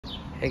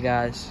Hey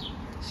guys,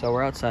 so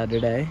we're outside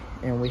today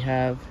and we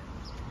have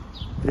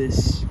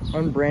this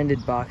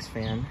Unbranded Box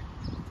Fan.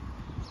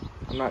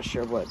 I'm not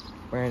sure what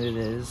brand it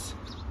is.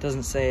 It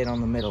doesn't say it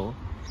on the middle,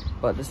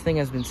 but this thing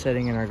has been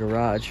sitting in our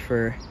garage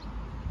for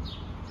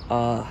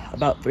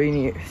about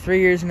 3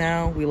 years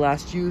now. We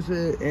last used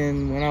it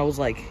and when I was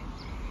like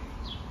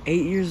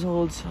 8 years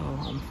old, so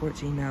I'm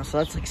 14 now, so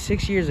that's like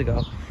 6 years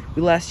ago.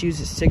 We last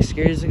used it 6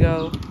 years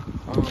ago.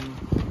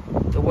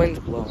 The wind's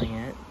blowing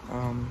it.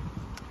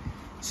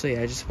 So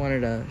yeah, I just wanted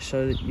to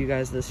show you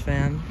guys this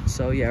fan.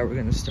 So yeah, we're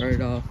gonna start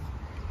it off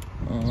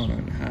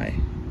on high.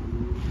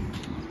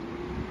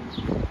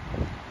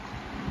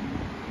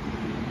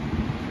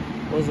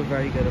 Was a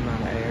very good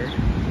amount of air.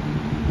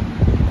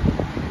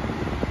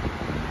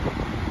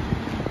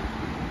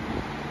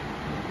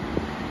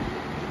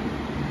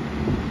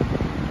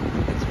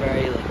 It's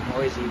very like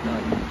noisy,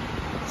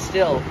 but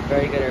still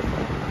very good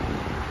airflow.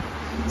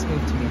 Let's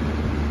move to me.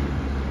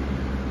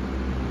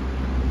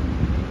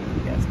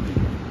 Yes.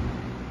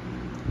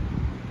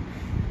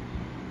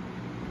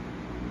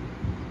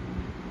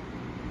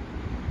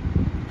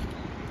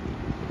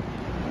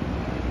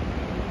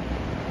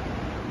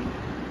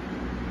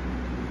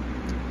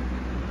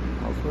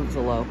 Let's move to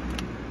low.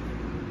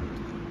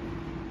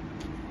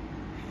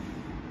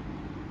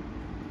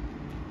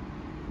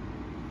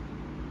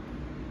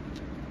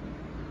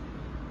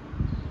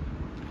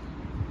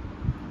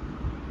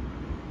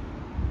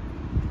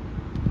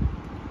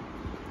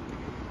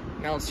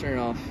 Now let's turn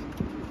it off.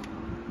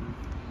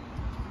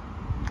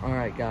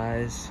 Alright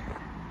guys,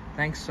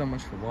 thanks so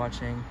much for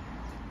watching.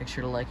 Make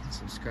sure to like and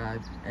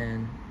subscribe,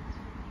 and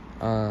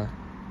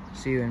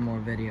see you in more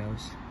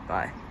videos.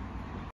 Bye.